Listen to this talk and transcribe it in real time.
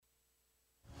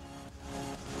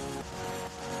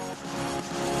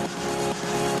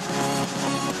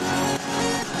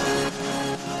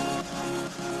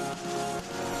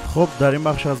خب در این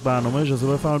بخش از برنامه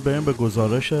اجازه بفرمایید بریم به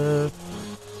گزارش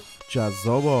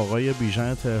جذاب آقای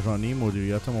بیژن تهرانی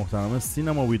مدیریت محترم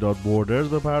سینما ویدات بوردرز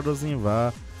بپردازیم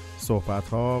و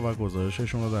صحبت‌ها و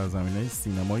گزارششون رو در زمینه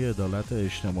سینمای عدالت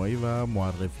اجتماعی و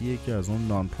معرفی یکی از اون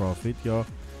نان پرافیت یا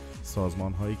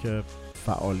سازمان‌هایی که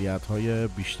فعالیت‌های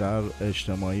بیشتر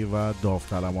اجتماعی و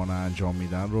داوطلبانه انجام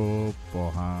میدن رو با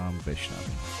هم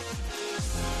بشنویم.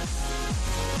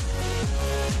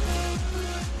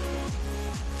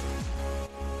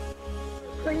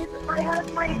 Please, I have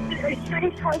my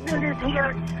Chinese husband is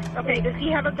here. Okay, does he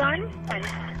have a gun?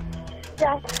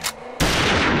 Yes.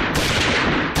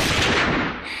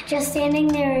 Just standing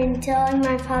there and telling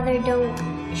my father don't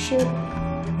shoot.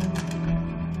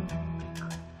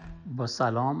 با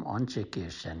سلام، آنچه که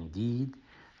شنیدید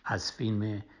از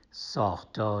فیلم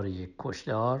ساختار یک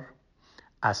کشتار،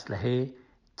 اسلحه،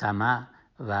 طمع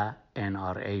و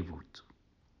NRA بود.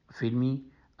 فیلمی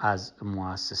از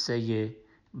مؤسسه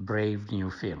Brave New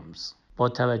Films. با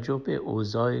توجه به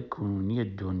اوضاع کنونی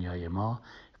دنیای ما،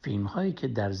 فیلم‌هایی که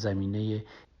در زمینه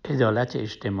عدالت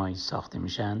اجتماعی ساخته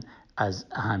میشن از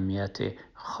اهمیت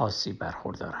خاصی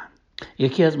برخوردارند.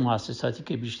 یکی از مؤسساتی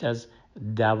که بیشتر از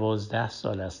 12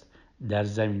 سال است در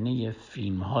زمینه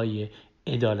فیلم‌های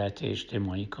عدالت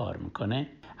اجتماعی کار میکنه،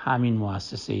 همین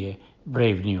مؤسسه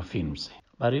Brave New Films.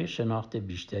 برای شناخت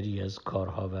بیشتری از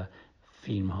کارها و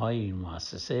فیلم‌های این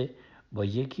مؤسسه با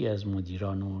یکی از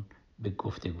مدیران اون به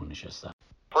گفتگو نشستم.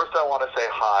 First I want to say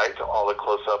hi to all the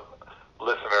close-up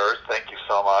listeners. Thank you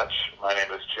so much. My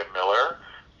name is Jim Miller,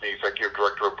 the executive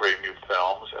director of Brave New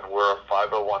Films, and we're a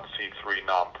 501c3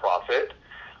 nonprofit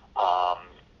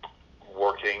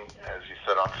working, as you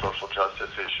said, on social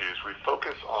justice issues. We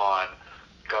focus on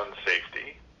gun safety.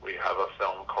 We have a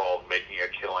film called Making a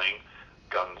Killing,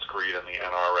 Guns, Greed, and the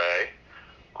NRA.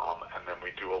 And then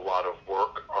we do a lot of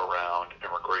work around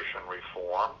immigration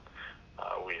reform.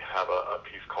 We have a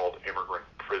piece called Immigrant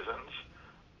Prisons.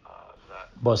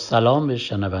 با سلام به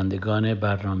شنوندگان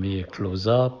برنامه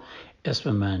کلوزآپ،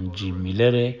 اسم من جیم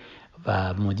میلره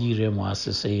و مدیر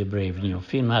مؤسسه بریو نیو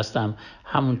فیلم هستم.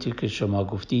 همونطور که شما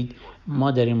گفتید،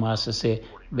 ما در این مؤسسه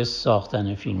به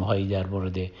ساختن فیلم‌هایی در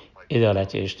مورد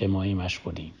عدالت اجتماعی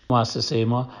مشغولیم. مؤسسه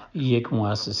ما یک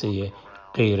مؤسسه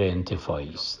غیر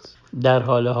انتفاعی است. در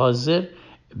حال حاضر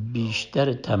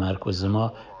بیشتر تمرکز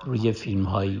ما روی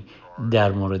فیلم‌هایی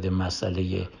در مورد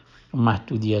مسئله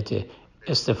محدودیت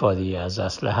استفاده از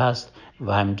اسلحه است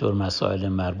و همینطور مسائل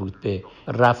مربوط به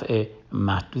رفع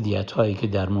محدودیت‌هایی که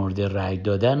در مورد رأی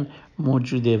دادن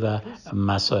موجوده و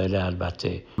مسائل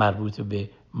البته مربوط به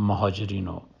مهاجرین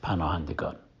و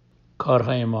پناهندگان.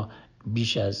 کارهای ما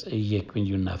بیش از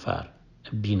 1,000,000 نفر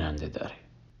بیننده داره.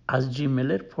 از جیم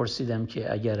میلر پرسیدم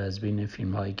که اگر از بین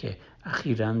فیلم‌هایی که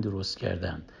اخیراً درست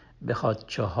کردن بخواد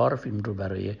 4 فیلم رو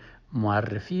برای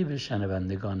معرفی به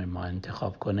شنوندگان ما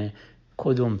انتخاب کنه،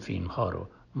 کدوم فیلم‌ها رو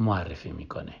معرفی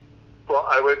میکنه؟ Well,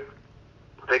 I would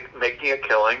think Making a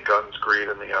Killing, Guns, Greed,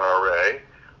 and the NRA,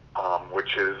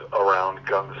 which is around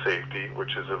gun safety,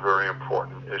 which is a very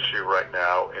important issue right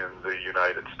now in the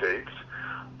United States.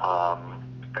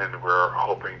 And we're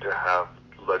hoping to have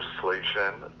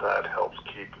legislation that helps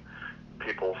keep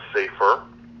people safer.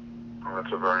 And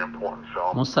that's a very important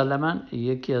film. مسلماً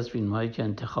یکی از فیلم‌هایی که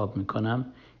انتخاب میکنم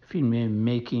فیلم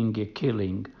Making a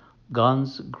Killing,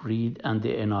 Guns, Greed and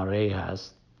the NRA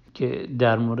هست که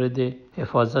در مورد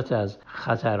حفاظت از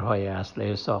خطرهای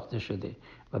اسلحه ساخته شده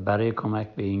و برای کمک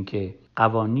به این که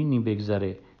قوانینی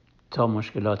بگذاره تا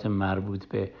مشکلات مربوط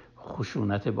به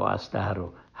خشونت با اسلحه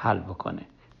رو حل بکنه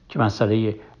که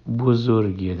مسئله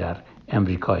بزرگی در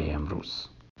امریکای امروز.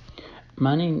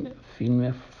 من این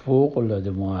فیلم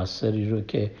فوق‌العاده موثری رو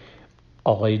که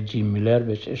آقای جیم میلر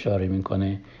بهش اشاره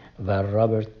میکنه و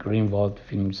رابرت گرینوالد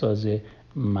فیلمساز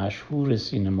مشهور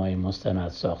سینمای مستند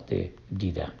ساخته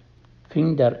دیدم.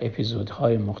 فیلم در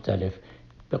اپیزودهای مختلف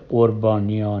به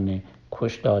قربانیان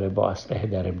کشتار با اسلحه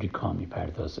در امریکا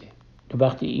میپردازه.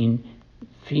 وقتی این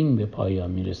فیلم به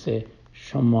پایان میرسه،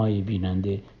 شمای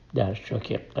بیننده در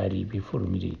شوک غریبی فرو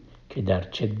میرید که در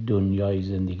چه دنیایی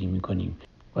زندگی میکنیم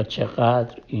و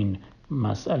چقدر این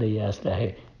مسئله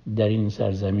اسلحه در این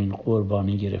سرزمین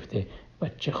قربانی گرفته و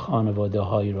چه خانواده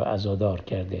هایی رو عزادار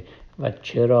کرده و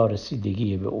چرا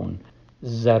رسیدگی به اون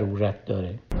ضرورت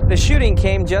داره. The shooting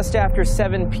came just after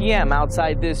 7 p.m.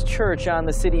 outside this church on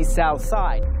the city's south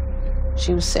side.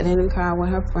 She was sitting in the car with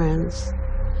her friends.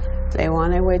 They were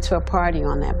on their way to a party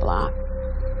on that block.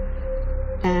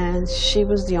 And she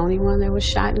was the only one that was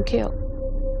shot and killed.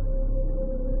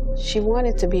 She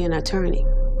wanted to be an attorney.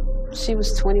 She was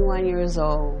 21 years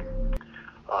old.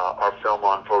 Our film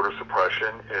on voter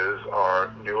suppression is our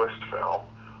newest film,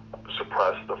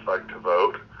 Suppress the Fight to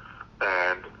Vote.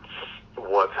 And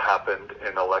what's happened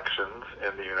in elections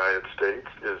in the United States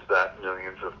is that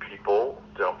millions of people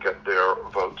don't get their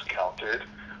votes counted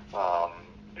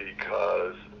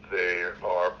because they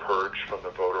are purged from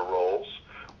the voter rolls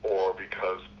or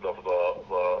because of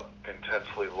the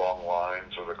intensely long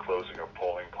lines or the closing of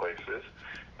polling places.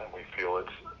 And we feel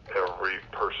it's every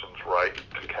person's right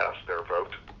to cast their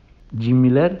vote. جیم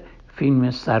میلر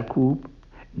فیلم سرکوب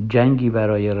جنگی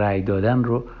برای رأی دادن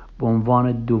رو به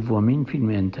عنوان دومین فیلم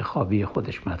انتخابی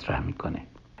خودش مطرح میکنه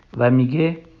و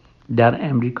میگه در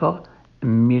امریکا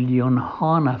میلیون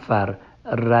ها نفر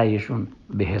رأیشون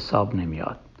به حساب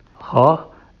نمیاد،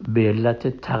 خواه به علت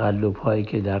تقلب هایی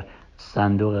که در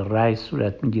صندوق رأی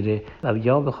صورت میگیره و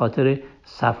یا به خاطر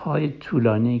صفهای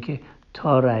طولانی که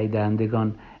تا رأی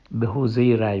دهندگان به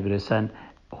حوزه رأی برسن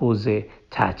حوزه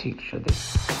تعطیل شده.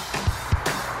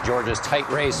 Georgia's tight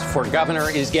race for governor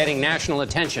is getting national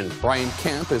attention. Brian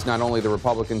Kemp is not only the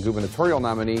Republican gubernatorial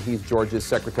nominee, he's Georgia's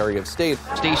Secretary of State.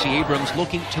 Stacey Abrams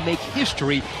looking to make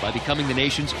history by becoming the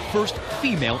nation's first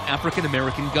female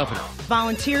African-American governor.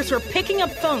 Volunteers are picking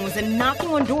up phones and knocking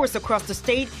on doors across the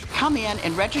state. Come in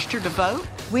and register to vote.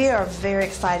 We are very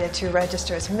excited to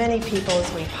register as many people as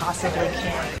we possibly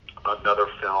can. Another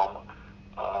film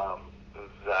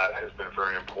that has been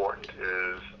very important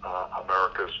is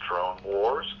America's Drone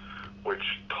Wars, which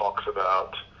talks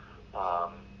about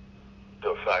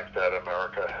the fact that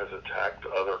America has attacked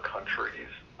other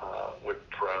countries with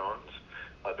drones.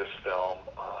 This film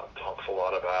talks a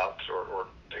lot about or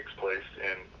takes place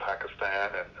in Pakistan,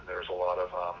 and there's a lot of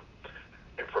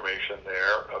information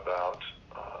there about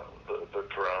the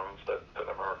drones that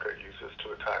America uses to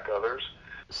attack others.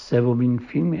 سومین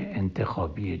فیلم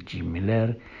انتخابی جیم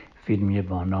میلر فیلمی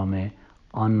با نام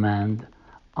Unmanned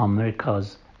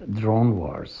America's Drone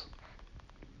Wars،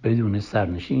 بدون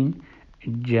سرنشین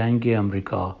جنگ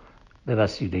امریکا به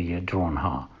وسیله درون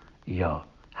ها یا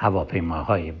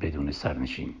هواپیماهای بدون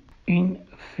سرنشین. این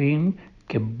فیلم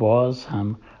که باز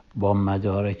هم با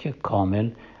مدارک کامل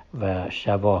و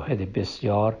شواهد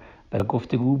بسیار و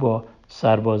گفتگو با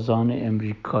سربازان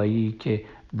امریکایی که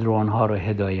درون ها را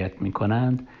هدایت می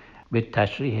کنند به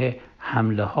تشریح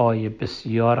حمله های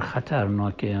بسیار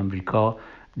خطرناک امریکا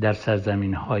در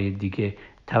سرزمین های دیگه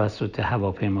توسط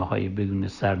هواپیماهای بدون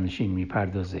سرنشین می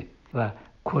پردازه و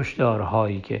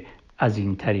کشتارهایی که از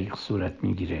این طریق صورت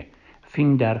می گیره.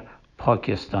 فیلم در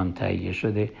پاکستان تهیه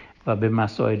شده و به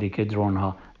مسائلی که درون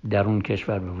ها در اون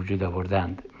کشور به وجود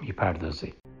آوردند می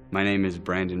پردازه. My name is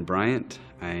Brandon Bryant.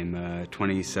 I'm a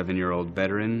 27-year-old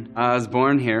veteran. I was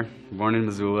born here, born in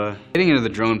Missoula. Getting into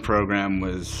the drone program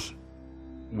was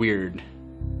weird.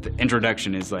 The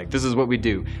introduction is like, this is what we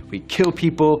do. We kill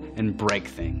people and break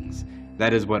things.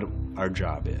 That is what our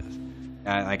job is.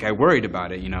 I worried about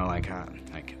it, you know, like,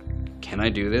 can I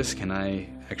do this? Can I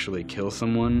actually kill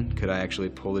someone? Could I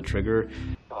actually pull the trigger?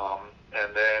 And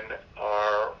then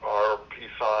our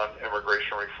piece on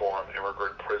immigration reform,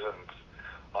 immigrant prisons,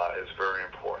 is very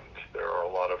important. There are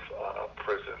a lot of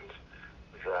prisons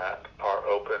that are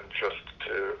open just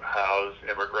to house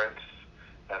immigrants,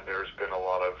 and there's been a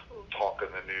lot of talk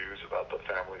in the news about the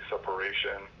family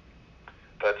separation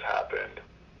that's happened.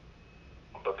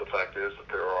 But the fact is that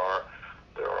there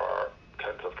are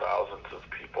tens of thousands of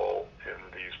people in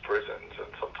these prisons, and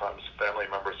sometimes family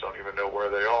members don't even know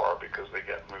where they are because they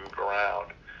get moved around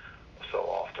so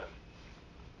often.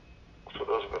 So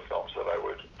those are the films that I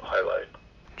would highlight.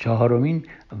 چهارمین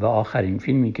و آخرین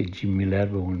فیلمی که جیم میلر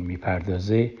به اون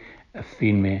میپردازه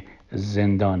فیلم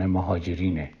زندان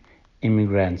مهاجرینه،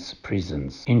 Immigrants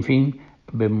Prisons. این فیلم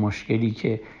به مشکلی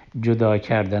که جدا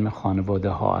کردن خانواده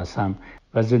ها از هم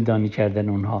و زندانی کردن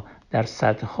اونها در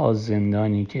صدها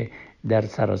زندانی که در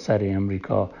سراسر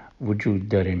امریکا وجود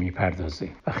داره میپردازه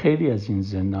و خیلی از این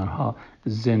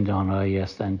زندانهایی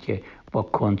هستند که با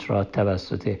کنترات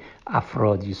توسط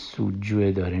افرادی سودجو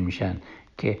اداره میشن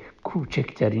که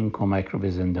کوچکترین کمک رو به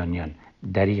زندانیان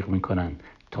دریغ میکنن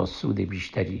تا سود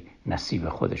بیشتری نصیب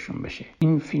خودشون بشه.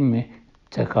 این فیلم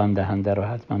تکان دهنده رو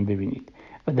حتما ببینید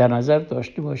و در نظر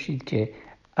داشته باشید که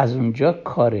از اونجا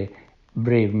کار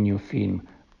بریو نیو فیلم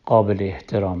قابل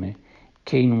احترامه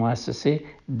که این مؤسسه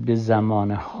به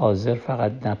زمان حاضر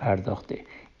فقط نپرداخته.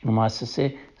 این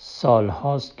مؤسسه سال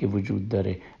هاست که وجود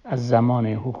داره، از زمان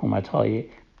حکومت‌های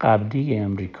قبلی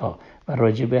امریکا، و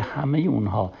راجع به همه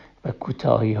اونها و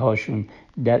کوتاهی هاشون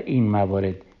در این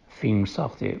موارد فیلم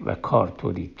ساخته و کار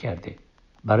تولید کرده.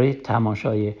 برای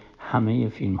تماشای همه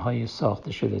فیلم های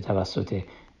ساخته شده توسط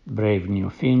Brave New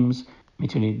Films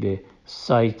میتونید به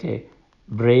سایت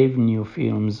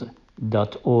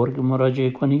bravenewfilms.org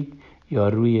مراجعه کنید یا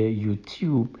روی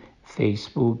یوتیوب،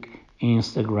 فیسبوک،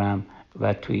 اینستاگرام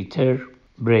و توییتر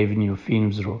Brave New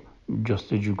Films رو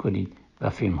جستجو کنید و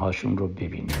فیلم هاشون رو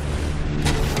ببینید.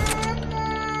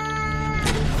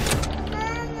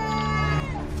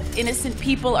 Innocent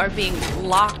people are being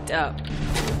locked up.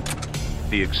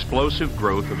 The explosive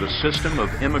growth of a system of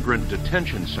immigrant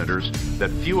detention centers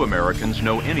that few Americans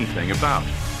know anything about.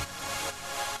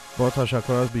 با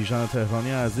تشکر از بیژن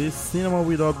تهرانی عزیز.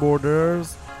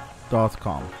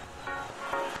 cinemawithoutborders.com